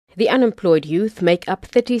The unemployed youth make up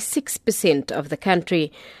 36% of the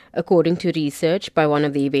country. According to research by one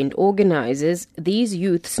of the event organizers, these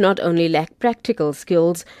youths not only lack practical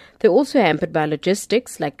skills, they're also hampered by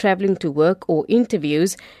logistics like traveling to work or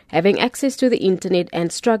interviews, having access to the internet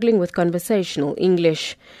and struggling with conversational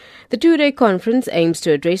English. The two-day conference aims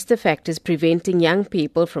to address the factors preventing young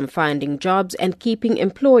people from finding jobs and keeping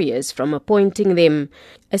employers from appointing them.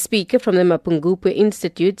 A speaker from the Mapungubwe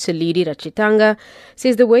Institute, Salidi Rachitanga,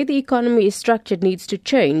 says the way the economy is structured needs to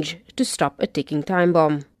change to stop a ticking time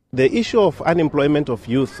bomb. The issue of unemployment of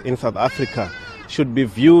youth in South Africa should be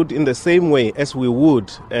viewed in the same way as we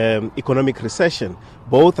would economic recession.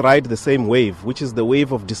 Both ride the same wave, which is the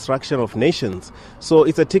wave of destruction of nations. So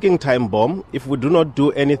it's a ticking time bomb. If we do not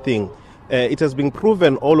do anything, it has been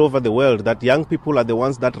proven all over the world that young people are the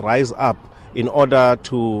ones that rise up in order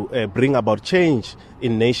to bring about change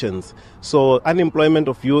in nations. So unemployment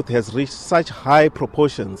of youth has reached such high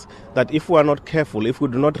proportions that if we are not careful, if we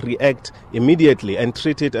do not react immediately and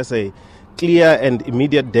treat it as a clear and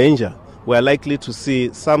immediate danger, we are likely to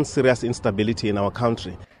see some serious instability in our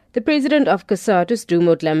country. The president of COSATU's,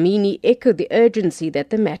 Dumo Dlamini, echoed the urgency that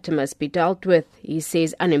the matter must be dealt with. He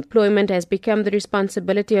says unemployment has become the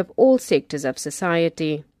responsibility of all sectors of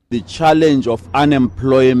society. The challenge of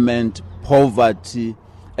unemployment, poverty,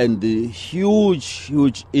 and the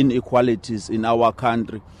huge inequalities in our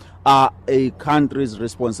country are a country's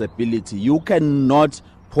responsibility. You cannot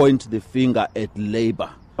point the finger at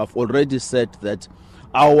labor. I've already said that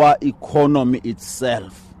our economy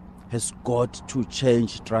itself has got to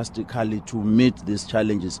change drastically to meet these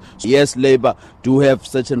challenges. Yes, labor do have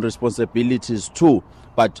certain responsibilities too,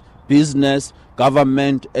 but business,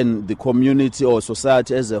 government, and the community or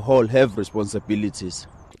society as a whole have responsibilities.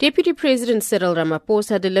 Deputy President Cyril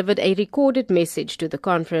Ramaphosa delivered a recorded message to the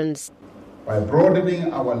conference. By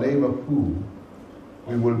broadening our labor pool,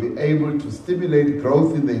 we will be able to stimulate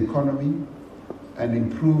growth in the economy and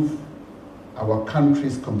improve our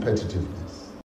country's competitiveness.